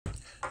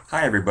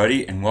Hi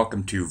everybody, and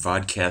welcome to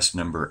VodCast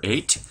number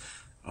 8.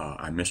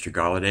 I'm Mr.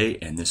 Galladay,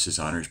 and this is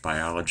Honors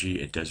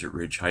Biology at Desert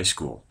Ridge High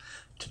School.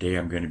 Today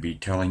I'm going to be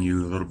telling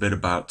you a little bit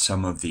about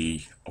some of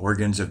the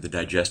organs of the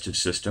digestive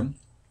system,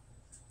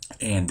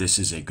 and this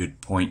is a good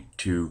point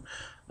to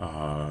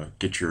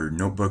get your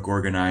notebook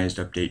organized,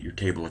 update your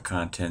table of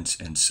contents,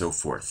 and so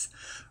forth.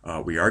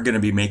 We are going to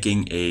be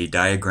making a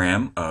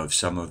diagram of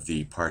some of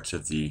the parts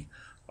of the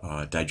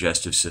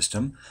digestive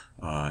system.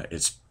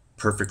 It's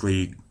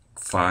perfectly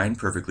fine,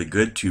 perfectly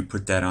good to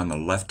put that on the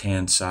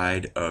left-hand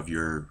side of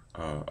your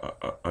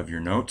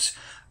notes,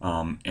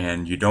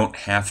 and you don't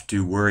have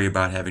to worry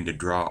about having to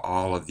draw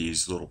all of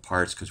these little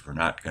parts because we're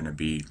not going to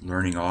be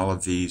learning all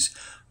of these,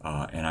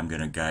 and I'm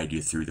going to guide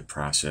you through the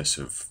process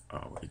of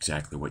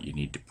exactly what you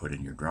need to put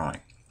in your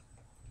drawing.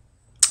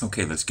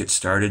 Okay, let's get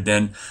started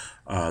then.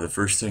 The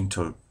first thing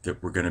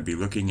that we're going to be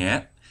looking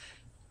at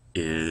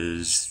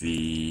is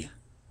the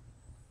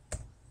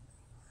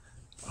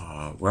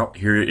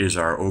here is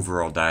our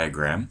overall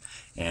diagram,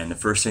 and the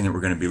first thing that we're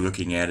going to be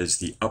looking at is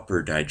the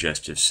upper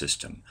digestive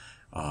system.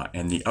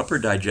 And the upper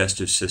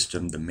digestive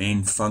system, the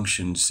main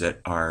functions that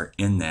are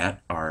in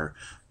that are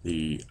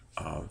the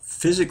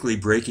physically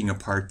breaking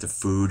apart the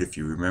food. If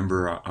you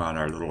remember on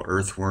our little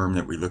earthworm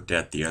that we looked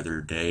at the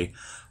other day,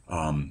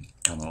 on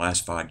the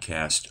last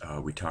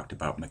podcast, we talked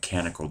about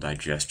mechanical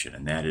digestion,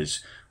 and that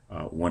is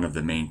one of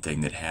the main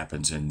things that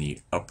happens in the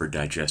upper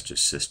digestive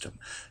system.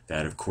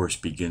 That, of course,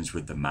 begins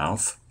with the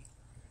mouth.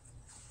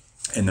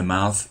 And the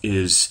mouth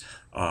is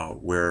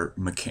where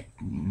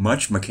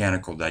much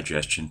mechanical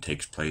digestion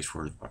takes place,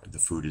 where the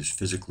food is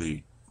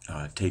physically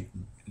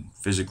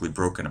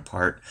broken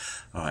apart.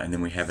 And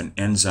then we have an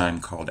enzyme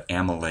called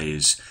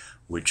amylase,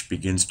 which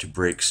begins to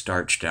break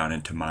starch down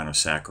into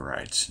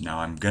monosaccharides. Now,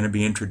 I'm going to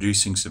be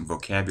introducing some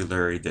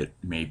vocabulary that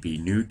may be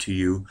new to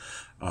you,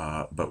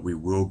 but we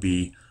will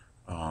be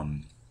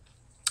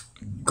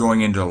going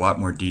into a lot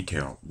more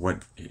detail.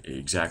 What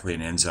exactly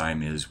an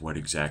enzyme is, what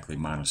exactly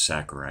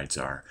monosaccharides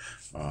are.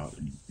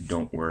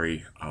 Don't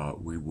worry,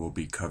 we will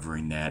be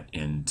covering that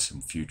in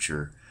some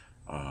future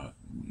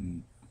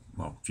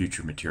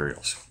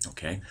materials.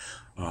 Okay.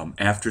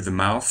 After the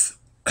mouth,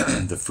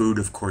 the food,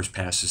 of course,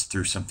 passes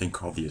through something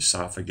called the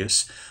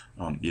esophagus.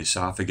 The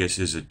esophagus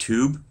is a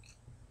tube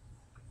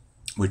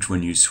which,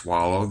 when you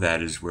swallow,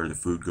 that is where the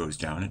food goes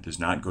down. It does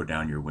not go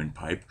down your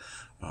windpipe,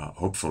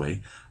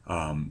 hopefully.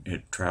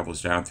 It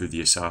travels down through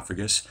the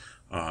esophagus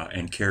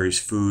and carries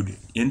food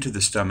into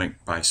the stomach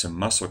by some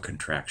muscle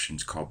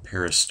contractions called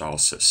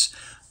peristalsis.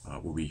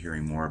 We'll be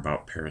hearing more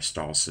about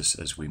peristalsis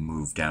as we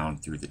move down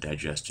through the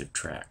digestive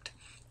tract.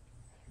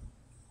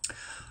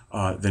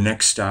 The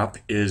next stop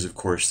is, of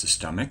course, the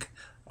stomach,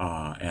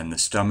 and the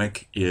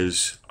stomach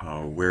is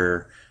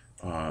where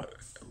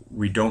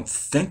we don't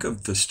think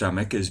of the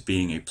stomach as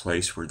being a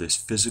place where this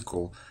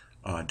physical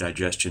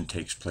digestion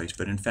takes place,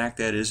 but in fact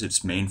that is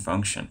its main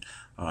function.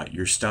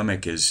 Your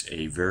stomach is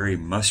a very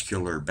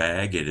muscular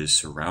bag. It is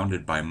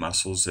surrounded by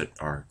muscles that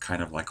are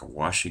kind of like a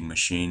washing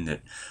machine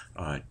that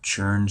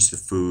churns the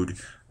food,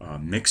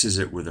 mixes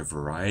it with a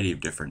variety of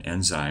different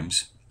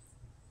enzymes.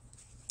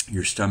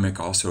 Your stomach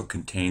also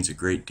contains a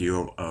great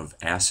deal of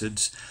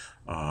acids,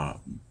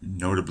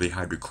 notably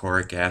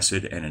hydrochloric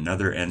acid and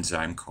another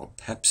enzyme called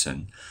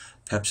pepsin.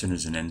 Pepsin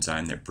is an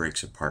enzyme that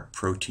breaks apart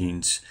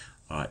proteins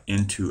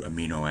into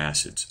amino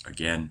acids.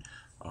 Again,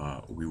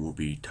 we will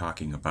be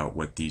talking about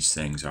what these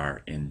things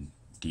are in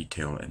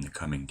detail in the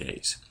coming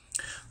days.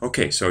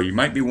 Okay, so you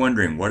might be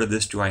wondering, what of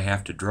this do I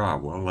have to draw?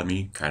 Well, let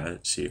me kind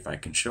of see if I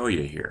can show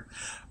you here.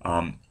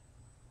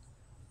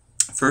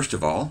 First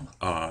of all,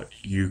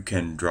 you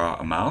can draw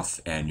a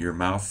mouth, and your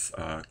mouth,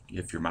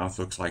 if your mouth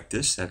looks like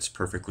this, that's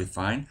perfectly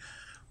fine.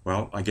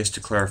 Well, I guess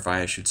to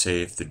clarify, I should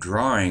say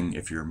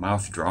if your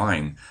mouth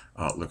drawing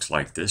looks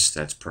like this,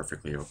 that's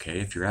perfectly okay.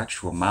 If your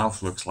actual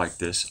mouth looks like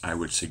this, I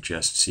would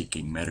suggest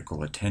seeking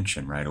medical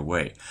attention right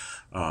away.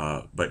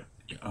 But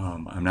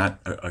I'm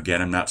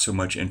not so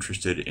much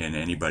interested in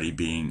anybody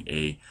being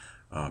a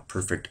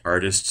perfect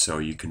artist, so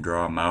you can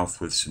draw a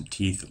mouth with some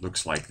teeth that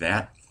looks like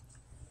that.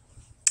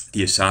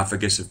 The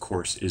esophagus, of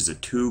course, is a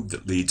tube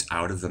that leads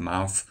out of the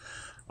mouth,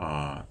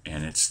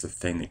 and it's the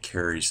thing that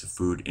carries the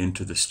food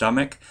into the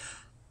stomach.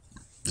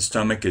 The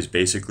stomach is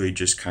basically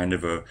just kind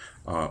of a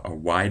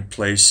wide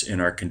place in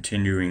our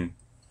continuing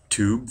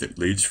tube that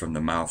leads from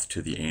the mouth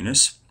to the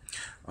anus.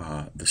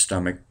 The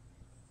stomach,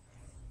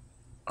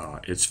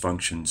 its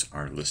functions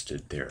are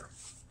listed there.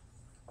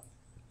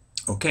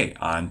 Okay,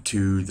 on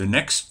to the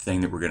next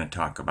thing that we're going to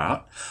talk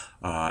about,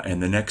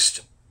 and the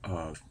next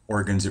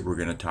organs that we're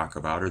going to talk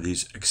about are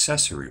these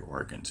accessory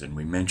organs, and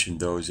we mentioned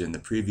those in the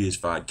previous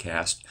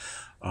podcast.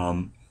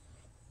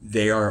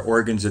 They are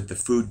organs that the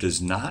food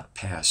does not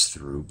pass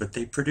through, but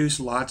they produce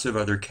lots of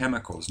other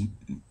chemicals,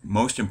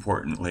 most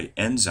importantly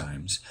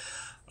enzymes,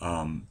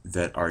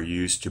 that are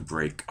used to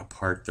break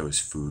apart those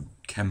food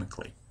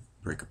chemically.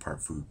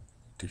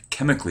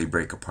 Chemically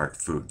break apart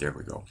food, there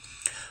we go.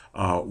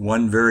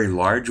 One very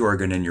large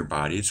organ in your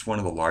body, it's one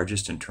of the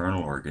largest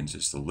internal organs,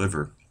 is the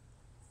liver.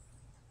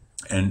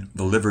 And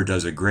the liver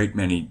does a great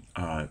many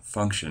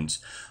functions.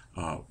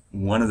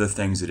 One of the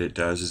things that it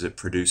does is it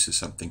produces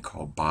something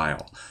called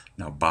bile.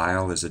 Now,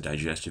 bile is a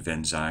digestive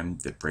enzyme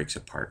that breaks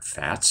apart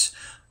fats,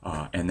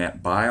 and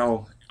that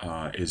bile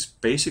is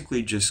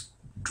basically just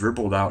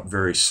dribbled out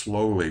very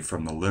slowly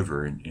from the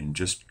liver in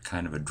just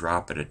kind of a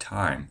drop at a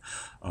time,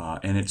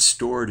 and it's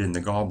stored in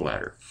the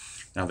gallbladder.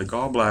 Now, the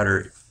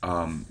gallbladder,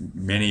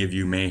 many of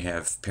you may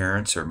have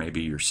parents, or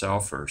maybe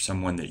yourself or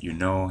someone that you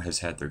know has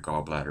had their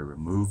gallbladder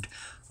removed.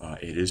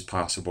 It is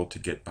possible to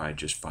get by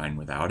just fine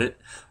without it.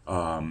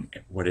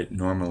 What it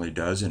normally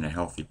does in a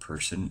healthy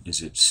person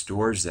is it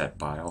stores that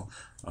bile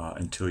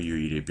until you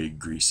eat a big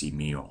greasy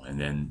meal, and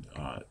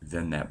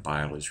then that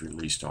bile is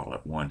released all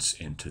at once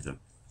into the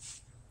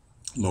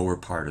lower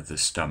part of the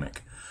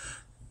stomach,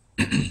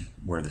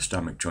 where the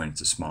stomach joins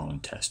the small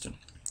intestine.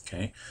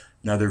 Okay.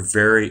 Another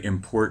very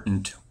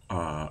important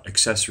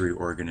accessory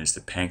organ is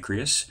the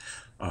pancreas.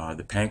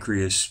 The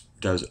pancreas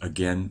does,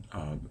 again,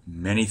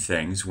 many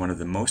things. One of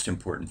the most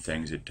important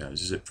things it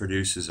does is it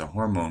produces a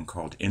hormone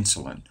called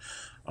insulin.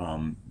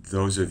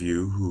 Those of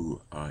you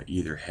who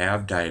either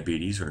have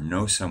diabetes or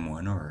know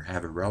someone or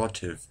have a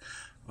relative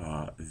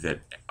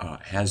that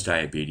has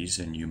diabetes,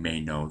 and you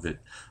may know that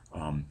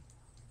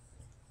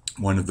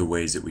one of the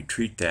ways that we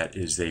treat that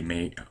is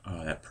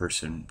that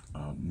person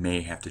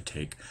may have to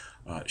take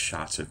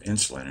shots of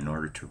insulin in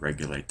order to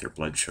regulate their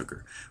blood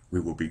sugar. We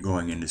will be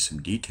going into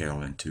some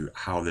detail into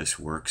how this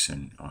works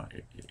and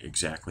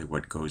exactly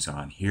what goes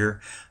on here,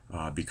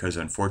 because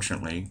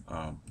unfortunately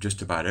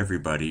just about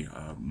everybody,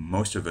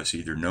 most of us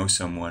either know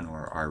someone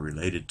or are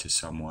related to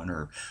someone,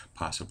 or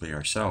possibly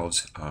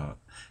ourselves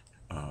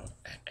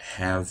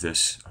have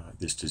this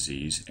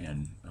disease,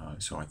 and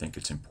so I think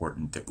it's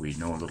important that we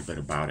know a little bit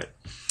about it.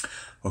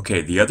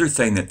 Okay, the other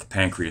thing that the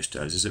pancreas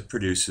does is it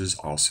produces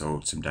also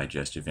some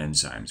digestive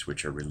enzymes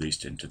which are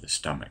released into the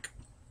stomach.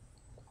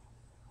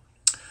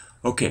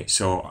 Okay,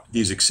 so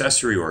these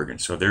accessory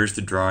organs. So there's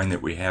the drawing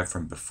that we have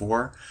from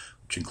before,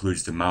 which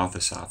includes the mouth,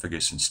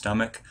 esophagus, and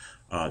stomach.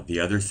 The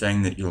other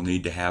thing that you'll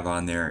need to have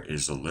on there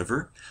is the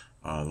liver.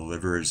 The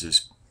liver is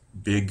this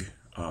big,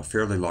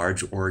 fairly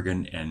large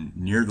organ, and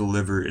near the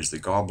liver is the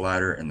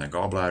gallbladder, and the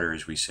gallbladder,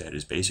 as we said,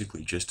 is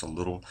basically just a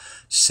little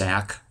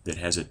sac that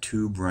has a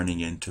tube running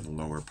into the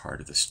lower part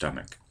of the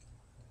stomach.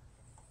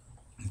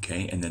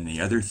 Okay, and then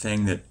the other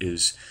thing that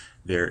is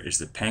there is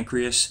the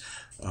pancreas.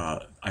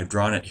 I've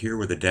drawn it here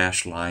with a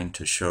dashed line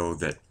to show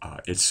that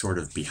it's sort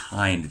of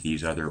behind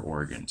these other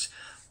organs.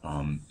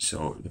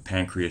 So the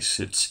pancreas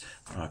sits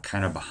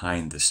kind of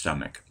behind the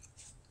stomach.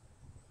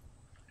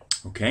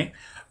 Okay,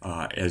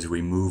 as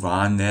we move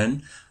on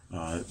then,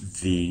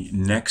 the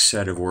next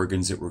set of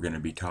organs that we're going to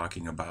be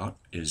talking about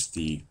is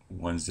the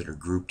ones that are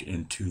grouped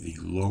into the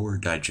lower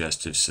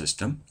digestive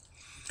system.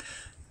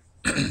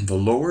 The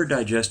lower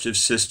digestive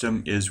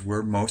system is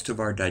where most of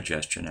our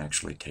digestion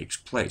actually takes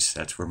place.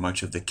 That's where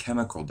much of the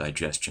chemical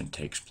digestion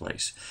takes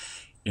place.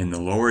 In the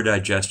lower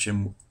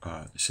digestion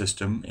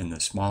system, in the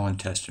small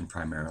intestine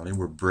primarily,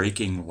 we're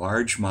breaking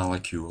large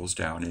molecules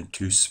down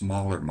into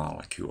smaller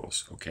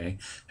molecules, okay?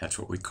 That's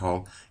what we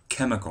call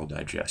chemical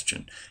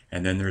digestion.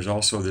 And then there's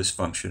also this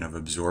function of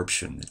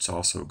absorption that's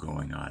also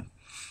going on.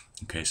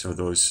 Okay, so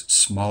those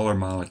smaller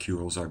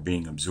molecules are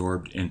being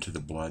absorbed into the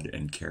blood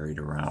and carried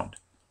around.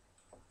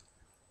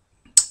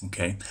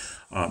 Okay,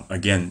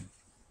 again,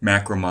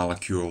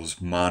 macromolecules,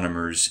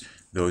 monomers,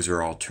 those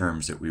are all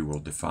terms that we will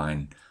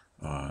define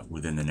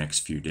within the next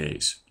few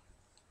days.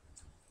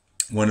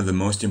 One of the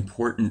most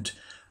important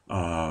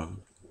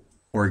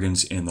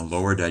organs in the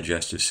lower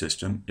digestive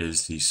system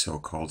is the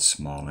so-called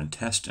small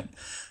intestine.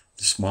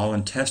 The small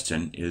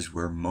intestine is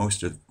where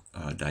most of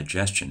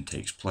digestion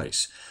takes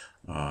place.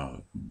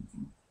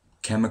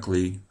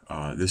 Chemically,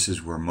 this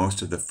is where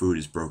most of the food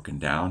is broken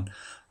down.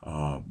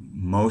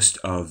 Most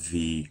of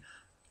the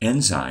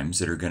enzymes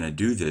that are going to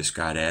do this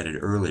got added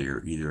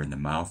earlier, either in the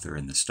mouth or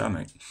in the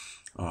stomach.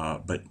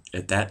 But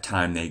at that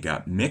time they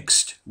got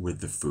mixed with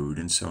the food,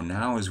 and so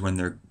now is when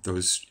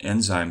those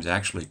enzymes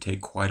actually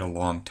take quite a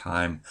long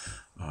time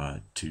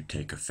to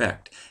take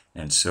effect.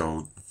 And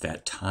so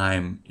that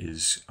time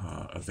is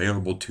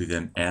available to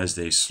them as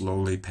they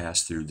slowly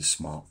pass through the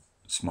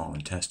small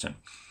intestine.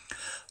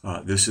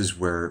 This is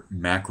where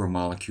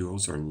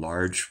macromolecules, or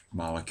large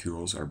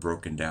molecules, are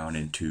broken down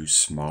into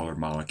smaller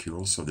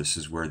molecules. So this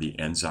is where the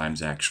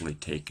enzymes actually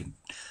take and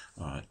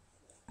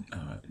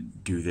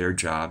do their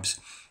jobs.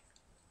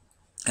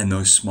 And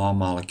those small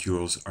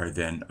molecules are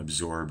then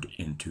absorbed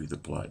into the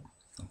blood.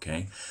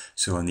 Okay,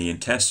 so in the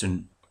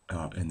intestine,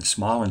 in the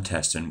small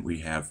intestine,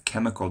 we have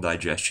chemical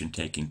digestion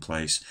taking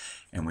place,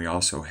 and we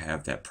also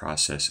have that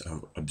process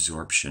of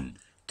absorption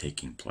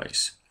taking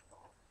place.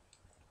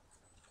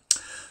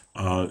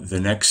 The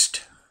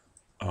next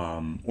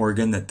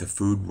organ that the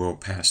food will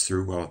pass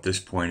through, well, at this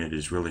point it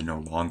is really no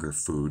longer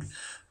food.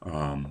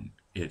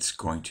 It's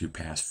going to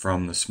pass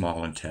from the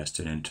small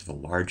intestine into the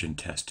large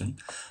intestine.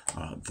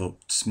 The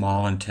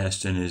small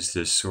intestine is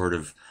this sort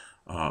of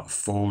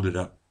folded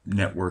up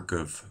network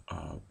of,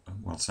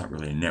 well, it's not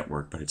really a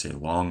network, but it's a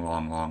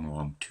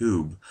long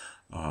tube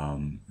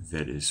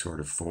that is sort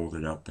of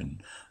folded up,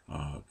 and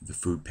the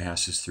food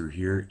passes through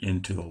here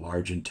into the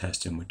large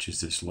intestine, which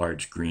is this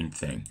large green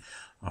thing.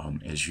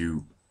 As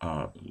you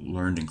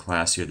learned in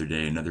class the other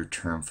day, another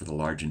term for the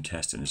large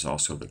intestine is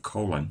also the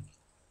colon.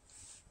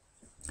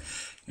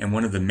 And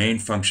one of the main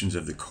functions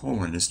of the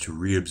colon is to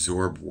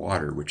reabsorb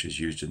water, which is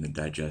used in the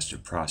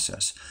digestive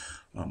process.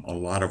 A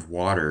lot of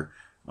water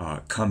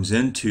comes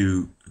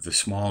into the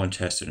small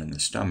intestine and the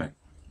stomach,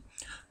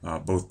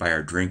 both by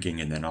our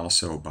drinking and then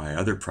also by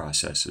other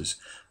processes.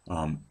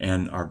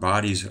 And our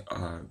bodies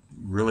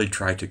really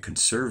try to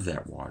conserve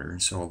that water,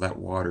 and so that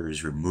water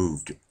is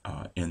removed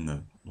in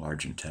the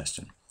large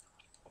intestine.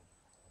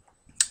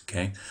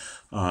 Okay,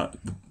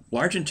 the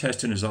large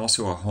intestine is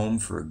also a home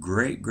for a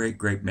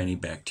great many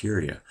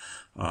bacteria.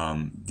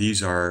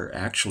 These are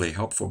actually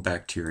helpful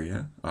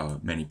bacteria.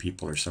 Many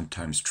people are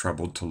sometimes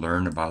troubled to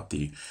learn about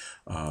the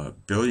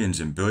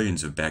billions and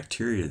billions of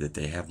bacteria that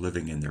they have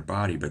living in their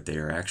body, but they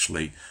are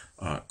actually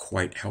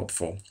quite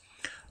helpful.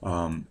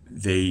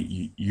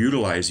 They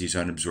utilize these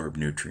unabsorbed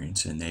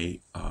nutrients, and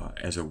they,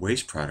 as a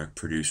waste product,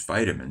 produce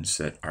vitamins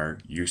that are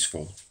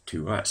useful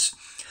to us.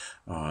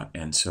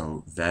 And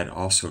so that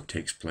also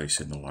takes place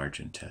in the large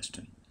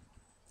intestine.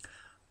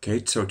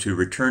 Okay, so to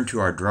return to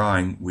our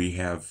drawing, we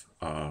have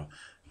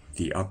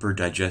the upper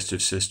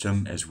digestive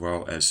system as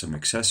well as some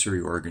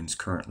accessory organs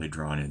currently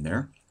drawn in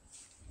there.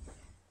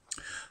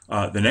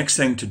 The next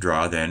thing to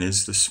draw then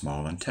is the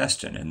small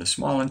intestine. And the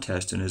small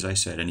intestine, as I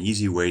said, an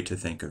easy way to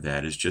think of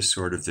that is just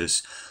sort of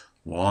this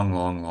long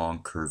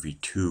curvy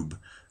tube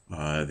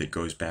that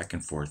goes back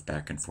and forth,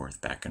 back and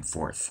forth, back and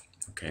forth.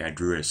 Okay, I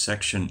drew a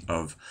section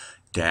of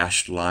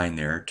dashed line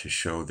there to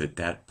show that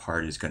that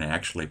part is going to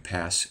actually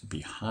pass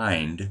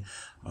behind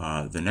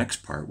the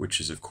next part, which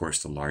is of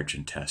course the large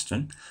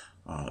intestine.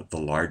 The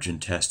large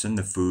intestine,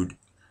 the food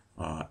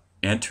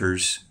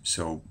enters,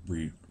 so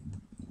we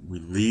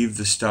leave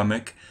the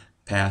stomach,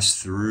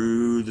 pass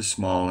through the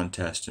small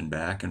intestine,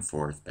 back and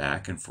forth,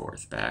 back and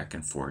forth, back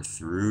and forth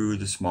through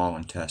the small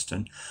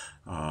intestine,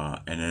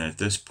 and then at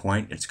this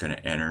point it's going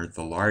to enter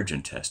the large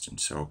intestine.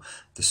 So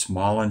the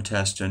small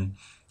intestine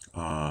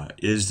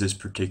is this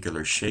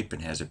particular shape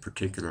and has a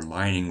particular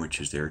lining which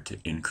is there to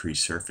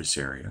increase surface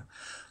area.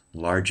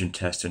 Large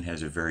intestine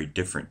has a very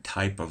different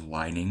type of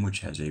lining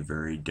which has a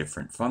very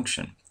different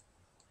function.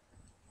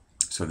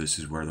 So this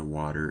is where the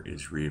water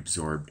is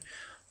reabsorbed,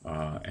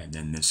 and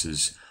then this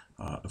is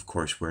of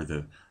course where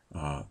the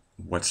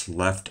what's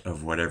left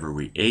of whatever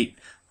we ate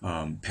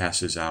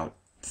passes out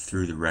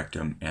through the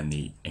rectum and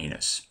the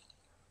anus.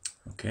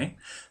 Okay,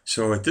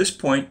 so at this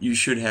point you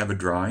should have a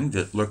drawing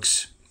that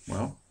looks,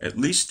 well, at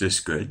least this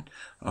good.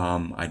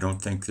 I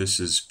don't think this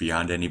is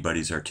beyond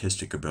anybody's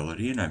artistic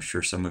ability, and I'm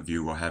sure some of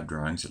you will have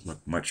drawings that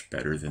look much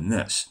better than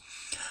this.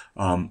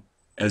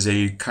 As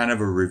a kind of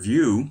a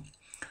review,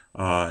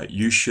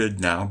 you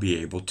should now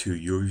be able to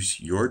use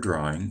your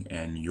drawing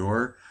and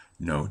your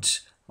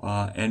notes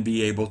and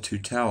be able to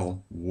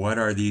tell what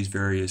are these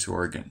various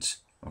organs.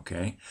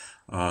 Okay,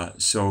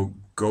 so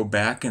go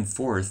back and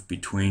forth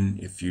between,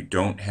 if you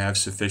don't have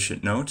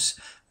sufficient notes,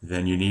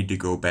 then you need to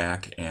go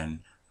back and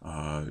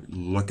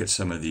look at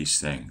some of these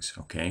things.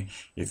 Okay,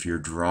 if you're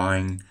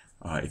drawing,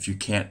 if you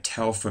can't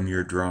tell from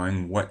your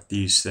drawing what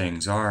these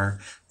things are,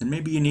 then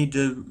maybe you need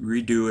to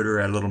redo it or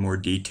add a little more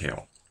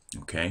detail.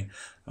 Okay,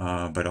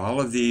 but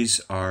all of these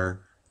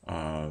are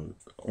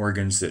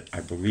organs that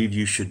I believe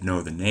you should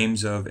know the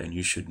names of, and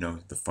you should know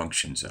the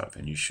functions of,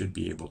 and you should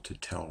be able to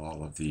tell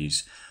all of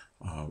these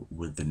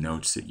with the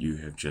notes that you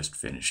have just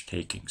finished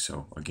taking.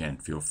 So again,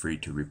 feel free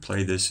to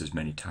replay this as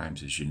many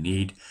times as you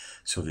need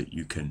so that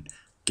you can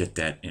get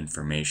that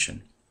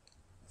information.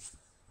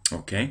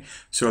 Okay,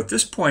 so at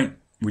this point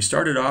we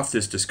started off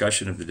this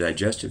discussion of the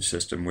digestive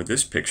system with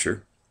this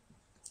picture,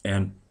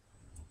 and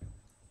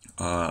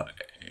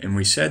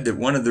we said that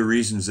one of the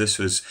reasons this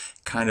was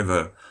kind of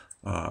a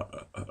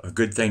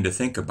good thing to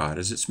think about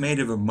is it's made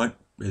of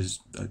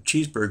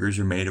cheeseburgers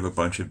are made of a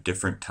bunch of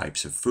different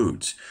types of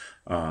foods,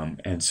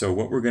 and so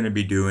what we're going to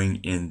be doing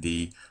in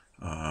the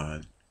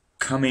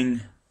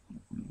coming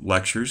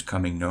lectures,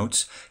 coming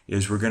notes,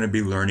 is we're going to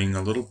be learning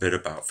a little bit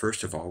about,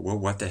 first of all, well,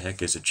 what the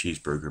heck is a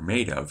cheeseburger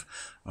made of,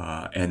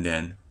 and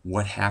then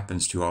what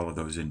happens to all of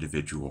those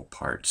individual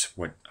parts.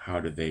 How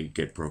do they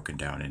get broken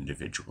down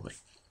individually?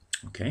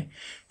 Okay,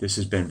 this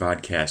has been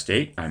VodCast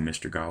 8. I'm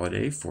Mr.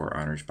 Galladay for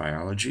Honors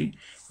Biology,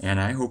 and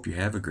I hope you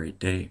have a great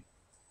day.